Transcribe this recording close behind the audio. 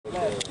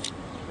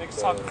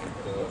Suck. That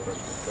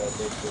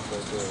looks just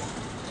like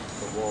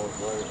the walls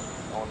right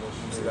on this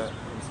shit. See that? Let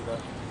me see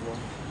that.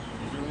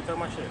 You really talk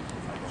my shit. And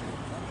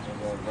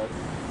then right.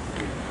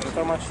 You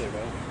talk my shit,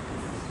 man.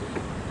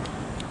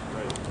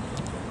 Right.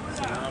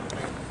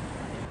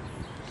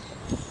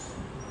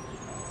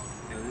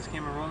 Yo, this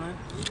camera rolling?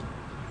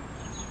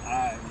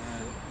 Alright,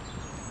 man.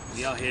 We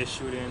out here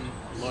shooting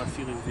a Lord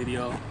Felix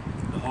video.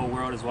 The whole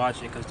world is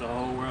watching because the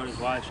whole world is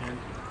watching.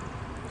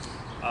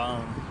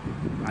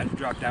 I just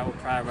dropped out with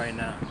pride right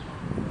now.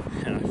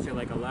 And I feel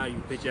like a lot of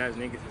you bitch ass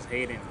niggas is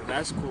hating. But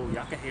that's cool.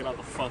 Y'all can hate all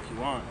the fuck you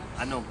want.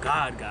 I know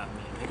God got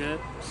me, nigga.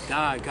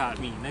 God got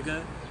me,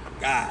 nigga.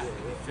 God. You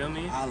feel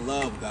me? I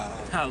love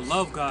God. I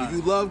love God. Do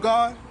you love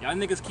God? Y'all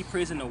niggas keep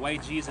praising the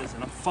white Jesus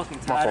and I'm fucking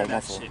tired of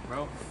that shit,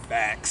 bro.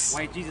 Facts.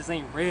 White Jesus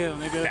ain't real,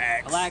 nigga.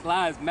 Facts. Black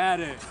lives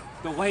matter.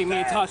 The white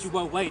man taught you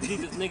about white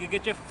Jesus, nigga.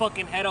 Get your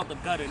fucking head out the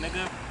gutter,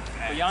 nigga.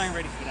 But y'all ain't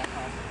ready for that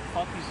concept.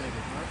 Fuck these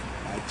niggas, bro.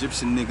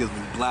 Egyptian niggas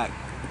was black.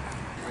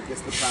 I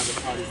guess the private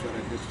parties that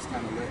I did just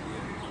kind of let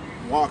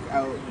walk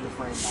out in the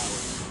frame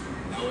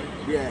that way.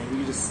 Yeah,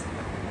 you just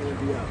it'll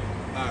be out.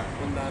 Alright.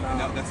 And then,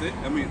 that's it?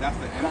 I mean, that's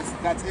the end?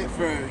 That's it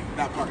for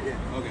that part, yeah.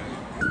 Okay.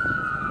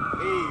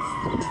 8,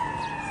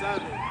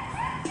 7,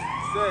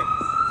 6,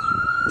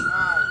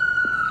 5,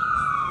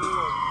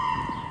 4,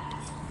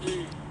 3,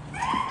 2,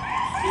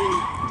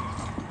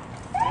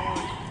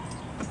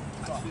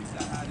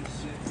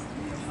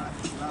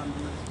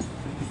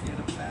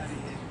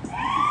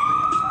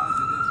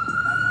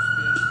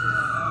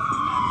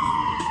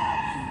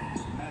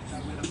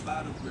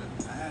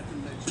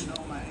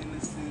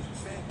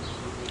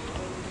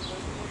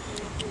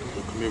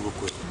 Come here real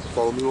quick.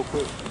 Follow me real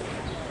quick.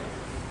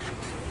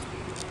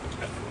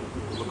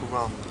 Look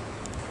around.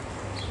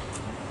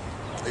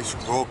 I used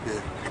to grow up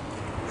here.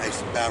 I used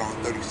to battle on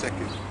 32nd.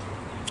 You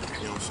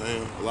know what I'm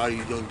saying? A lot of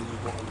you young dudes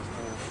don't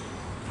understand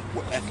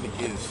what ethnic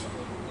is.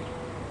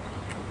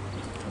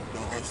 You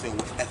don't understand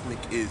what ethnic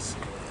is.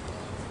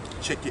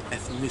 Check your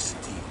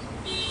ethnicity,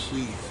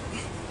 please. You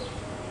know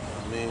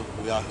what I mean?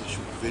 We out here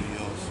shooting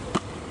videos.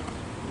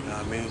 You know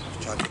what I mean?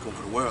 Just trying to take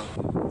over the world.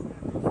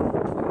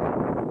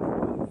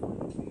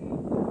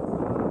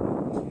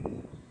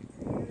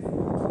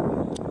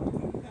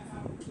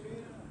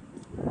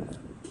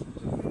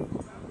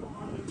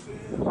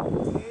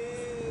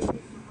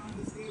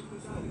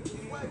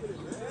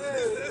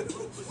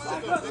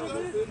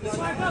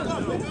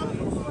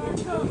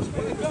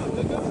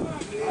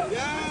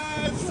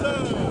 Yes, sir.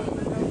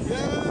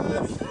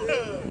 Yes, sir.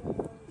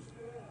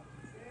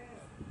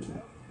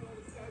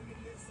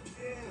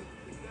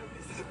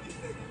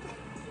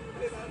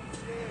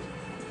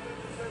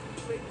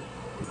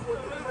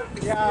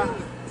 Yeah.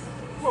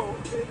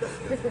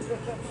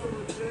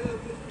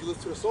 You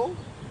listen to the song?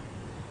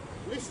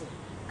 Listen.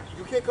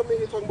 You can't come in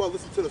here talking about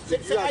listen to the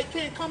song. I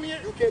can't come here.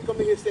 You can't come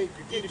in here saying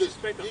You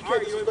disrespect the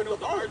art. You don't even know what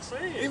the art's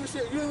saying. You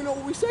don't even know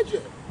what we said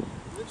yet.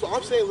 So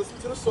I'm saying listen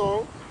to the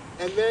song,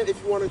 and then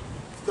if you want to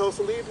tell us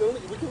to leave, then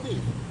we can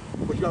leave.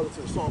 But you gotta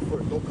listen to the song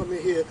first. Don't come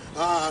in here,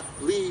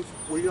 leave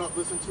when you're not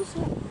listening to the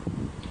song.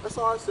 That's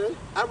all I said.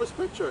 I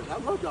respect church. I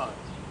love God.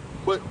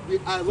 But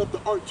I love the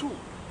art too.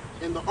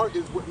 And the art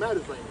is what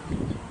matters right now.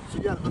 So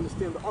you gotta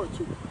understand the art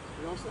too. You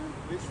know what I'm saying?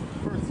 This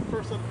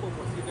first and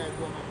foremost, you guys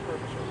going on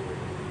purpose.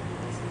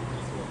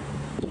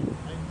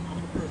 I'm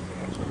the person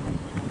that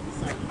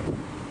decided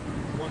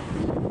what to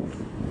do.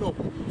 No,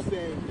 but you're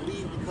saying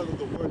leave because of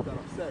the words that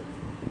are said.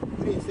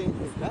 You didn't say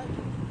anything back.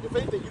 If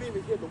anything, you didn't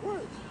even hear the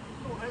words.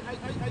 No, I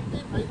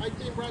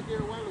came right here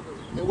a while ago.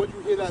 And what you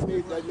hear that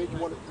made us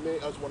want to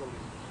leave?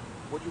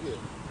 What'd you hear?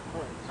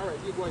 All right,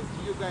 you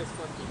guys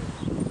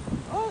continue.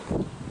 All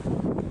right.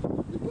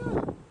 You got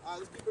it. All right,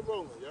 let's keep it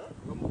rolling, yeah?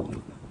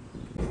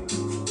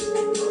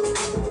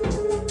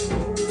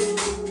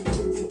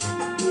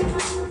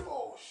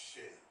 Oh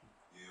shit.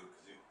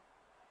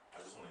 I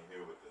just want to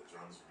hear what the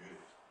drums are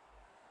muted.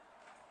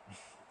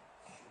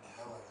 What the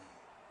hell are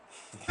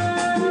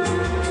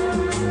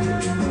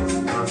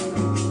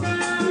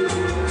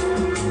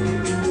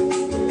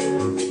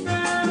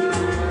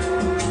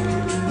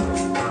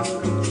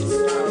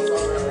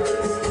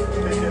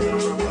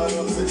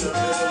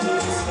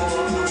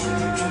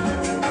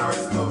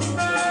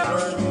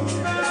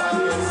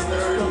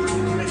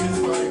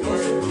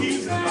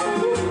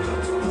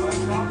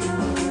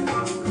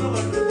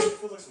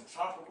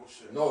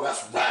No,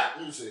 that's rap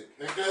music,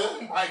 nigga.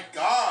 Oh my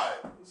God.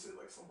 This is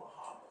like some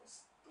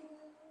Bahamas.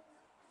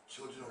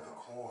 Children of the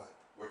Corn.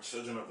 We're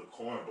children of the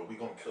corn, but we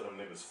gonna kill them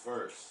niggas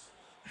first.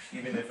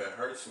 Even if it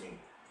hurts me.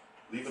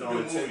 Leave it on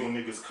the table,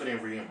 niggas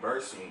couldn't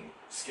reimburse me.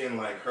 Skin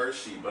like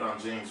Hershey, but I'm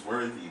James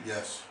Worthy.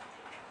 Yes.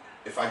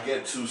 If I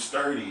get too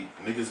sturdy,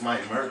 niggas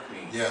might murk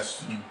me.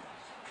 Yes. They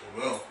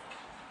will.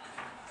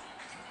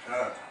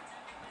 God.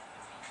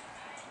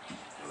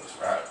 Let's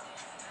rap.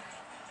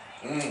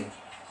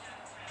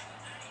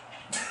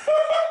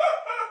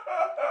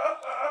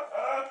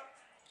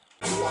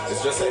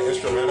 It's just an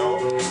instrumental.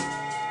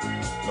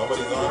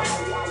 Nobody's on.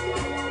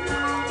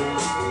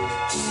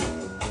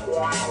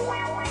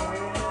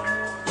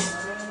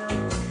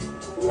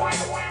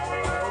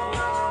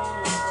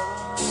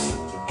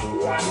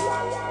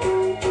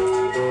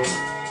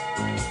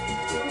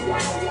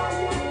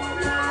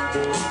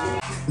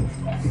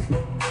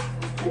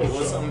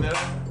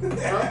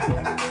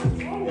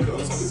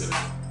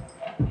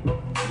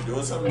 You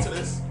doing something to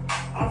this?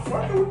 I'm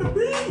fucking with the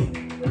beat.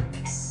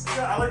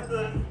 Yeah, I like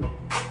the.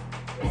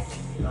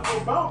 Got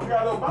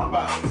a little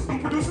bounce. Who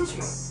produced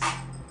this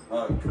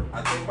one? I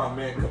think my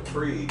man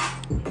Capri. He's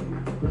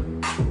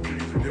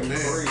a good man.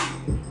 Capri.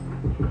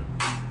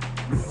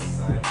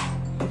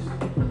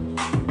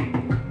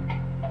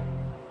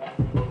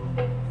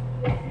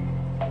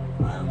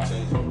 I'm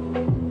changing.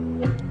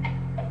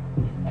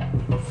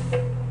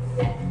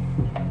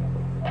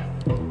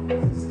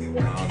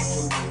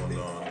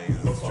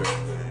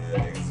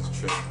 Niggas is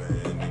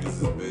tripping. Niggas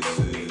is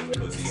bitches.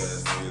 Pussy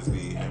ass niggas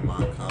be in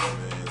my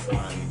comments. I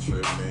ain't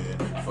tripping.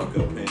 Fuck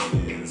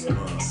opinions. I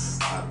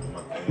do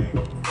my thing in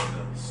the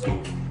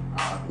stool. I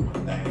do my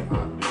thing. I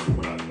do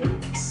what I do.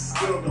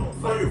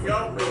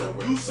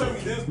 You send me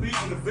this beat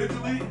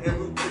individually, and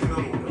we'll take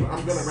another one.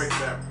 I'm gonna write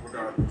that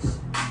regardless.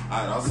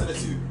 Alright, I'll send it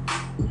to you.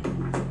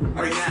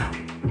 Right now.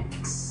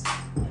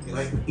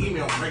 Like,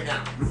 email right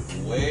now.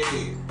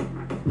 Wait.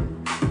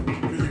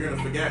 Because you're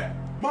gonna forget.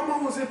 My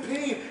mom was in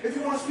pain. If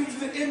you want to speak to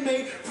the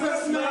inmate,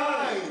 press 9.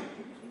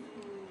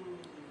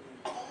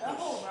 That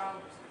whole round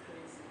was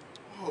crazy.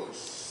 Oh,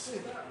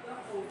 shit.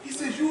 He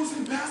says you was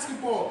in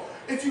basketball.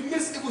 If you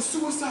missed, it was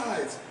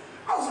suicides.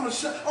 I was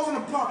on a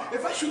block.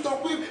 If I shoot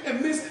that whip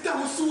and miss, that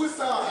was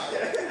suicide.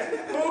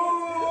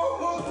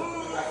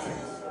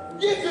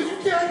 Yeah, because you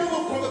can't do it,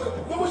 brother.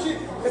 What was it?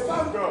 If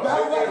I'm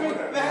battle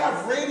rapping, they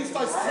have Randy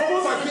start getting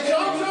I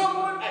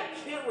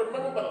can't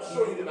remember, but I'm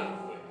sure he did not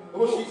quit.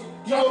 Was she?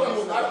 I don't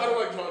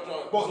like John.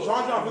 Well,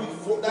 John really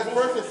fought that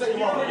first and second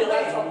round. Bring your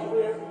laptop to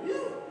where?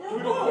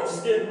 We don't quick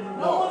skin.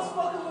 No one's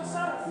fucking with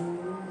Surf.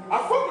 I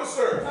fuck with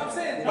Sir. I'm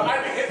saying, But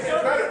I think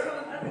Hitman's better.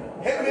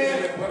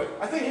 Hitman,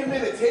 I think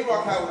Hitman and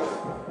Tay-Rock had one.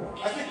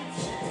 I think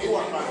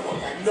Tay-Rock might have one.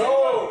 No.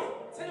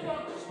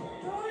 Tay-Rock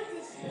destroyed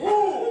this shit. Who?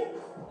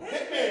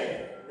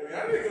 Hitman.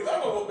 Y'all niggas,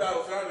 I'm a whole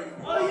battle. Y'all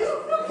niggas. Are you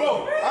fucking Bro,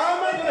 crazy? I'm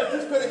not gonna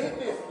discredit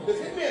Hitman. Because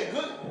Hitman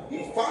good.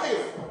 He's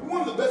fire. He's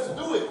one of the best to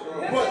do it.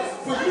 But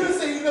for you to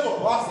say he never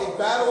lost a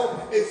battle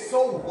is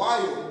so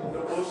wild.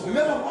 He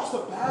never lost a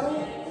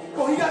battle?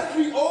 Bro, he got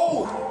 3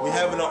 O's. We're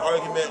having an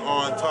argument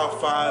on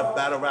top 5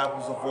 battle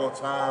rappers of all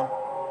time.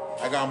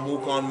 I got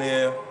Mook on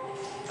there.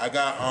 I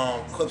got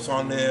Clips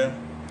on there.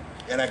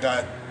 And I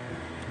got...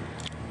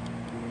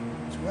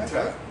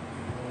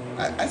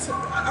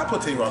 I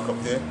put Tay-Rock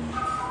up there.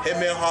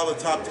 Hitman Holler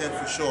top 10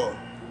 for sure.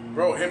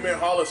 Bro, Hitman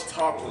Holler's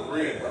top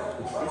 3. He's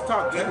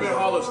top 10. Hitman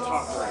Holler's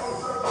top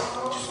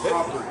 3.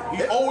 Top 3.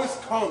 He always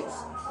comes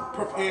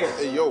prepared.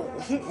 Hey, yo.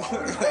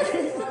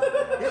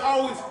 He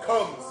always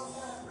comes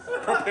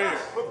prepared.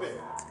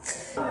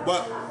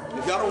 But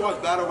if y'all don't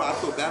watch battle rap, I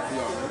feel bad for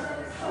y'all, man.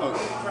 Look.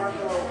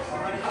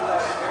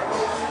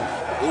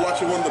 We're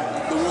watching one of the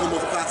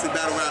most classic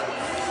battle rap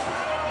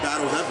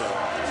battles ever.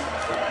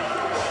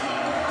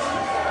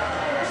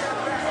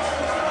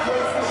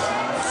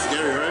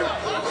 Scary, right?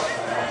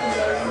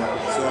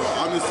 So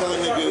I'm just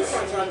telling niggas,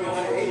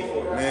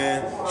 man,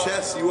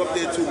 Chess, you up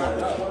there too, my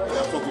boy.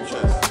 I fuck with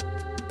Chess.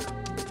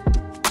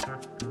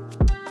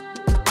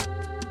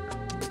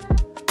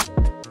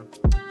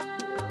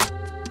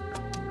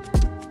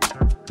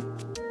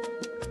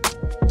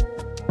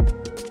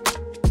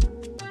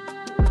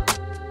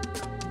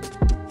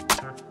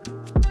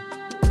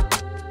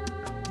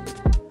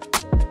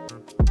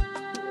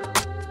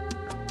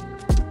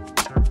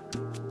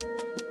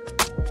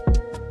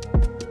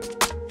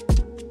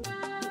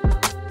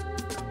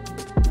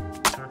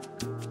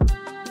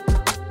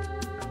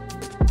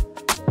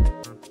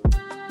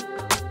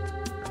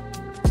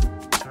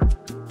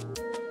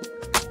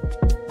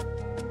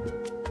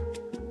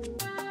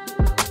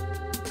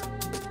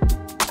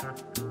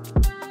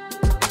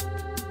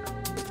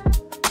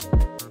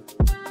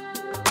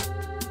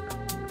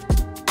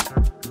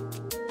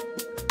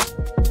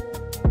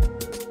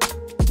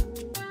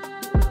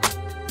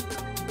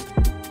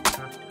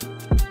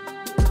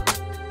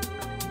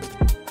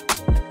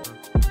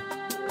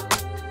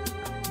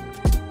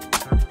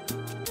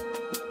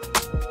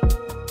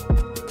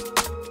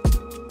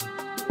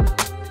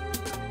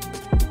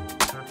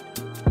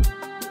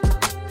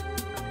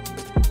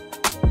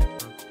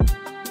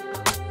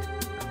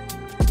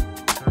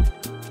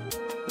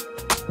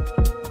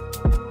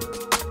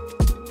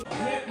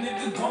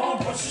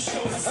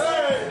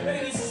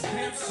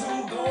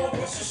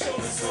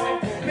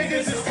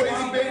 Niggas is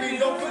crazy, baby.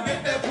 Don't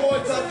forget that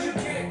boy tough.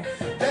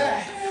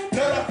 That,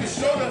 turn up your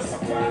shoulders.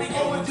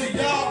 Over to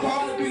y'all,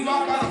 probably be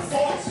locked out of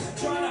force.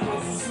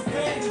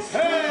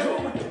 Hey,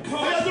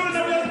 how y'all doing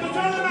there?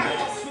 Turn tonight.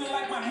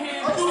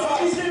 I'm doing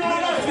everything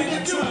all night. We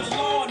get you.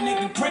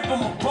 Nigga, grip on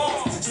my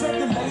balls.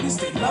 Certain ladies,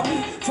 they love me.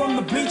 From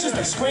the bleachers,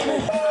 they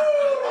screaming.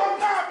 I'm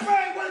not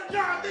playing with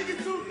y'all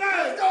niggas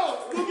tonight. Go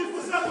get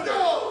what's up with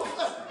y'all.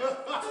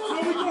 So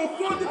we going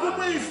 4 different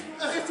ways.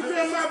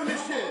 Instagram live and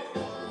this shit.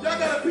 Y'all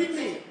gotta beat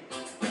me.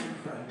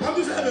 I'm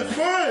just having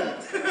fun.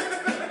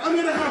 I'm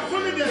gonna have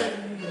fun again.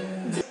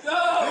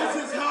 This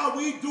is how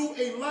we do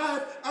a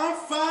live. I'm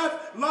 5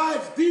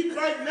 lives deep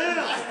right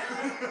now.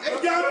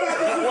 And y'all thought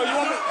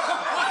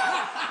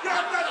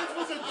this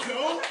was a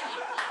joke?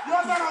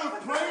 Y'all thought I was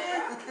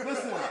playing?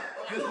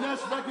 This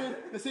next record,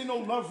 this ain't no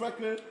love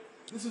record.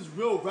 This is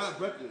real rap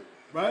record,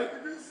 right?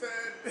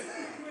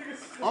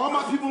 All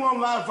my people on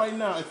live right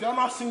now, if y'all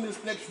not singing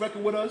this next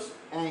record with us,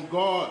 on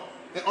God.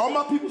 And all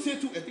my people here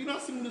too, if you're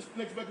not singing this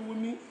next record with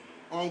me,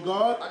 on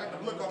God,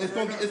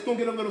 it's gonna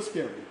get a little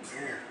scary.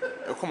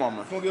 Oh, come on,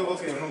 man. It's gonna get a little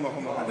scary. Hold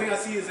on. I think I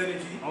see his energy.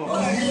 If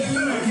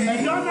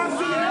y'all not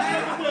singing this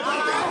record with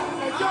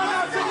us, if y'all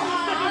not singing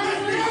this record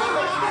with me,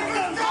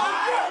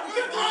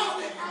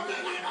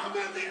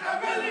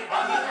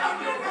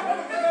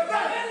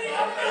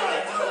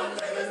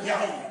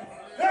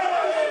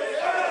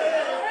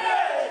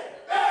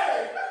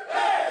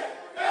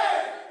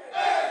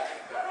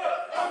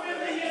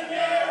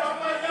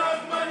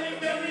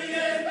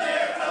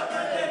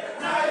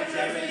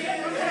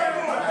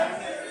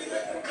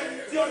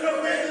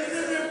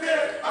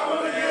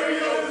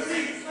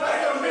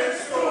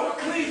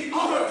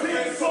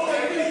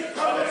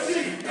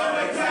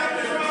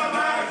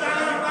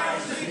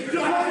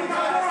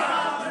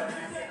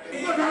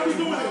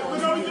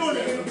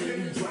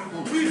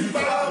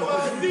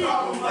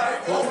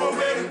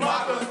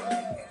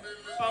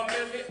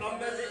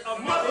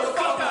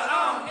 Motherfucker,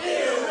 I'm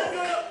ill.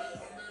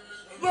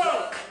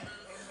 Look,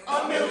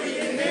 a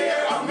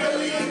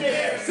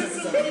millionaire, since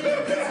a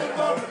millionaire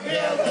above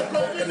hell, look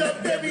over the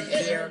very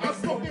air. I'm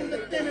smoking the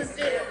thinnest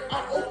air.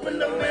 I open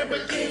the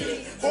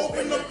Lamborghini,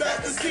 hoping the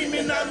bastard see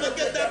me. Now look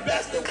at that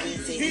bastard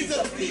Weezy. He's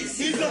a beast,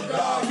 he's a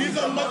dog, he's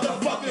a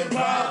motherfucking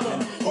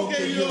problem.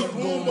 Okay, you're a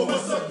goon, but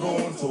what's a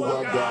goon to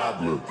a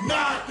goblin?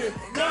 Nothing.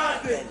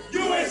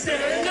 You ain't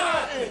saying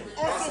nothing.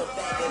 Awesome.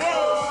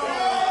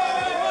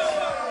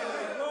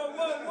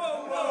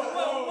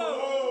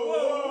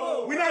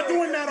 we're not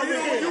doing that over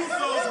here. Use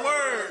those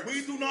words.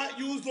 We do not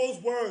use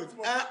those words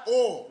at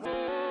all.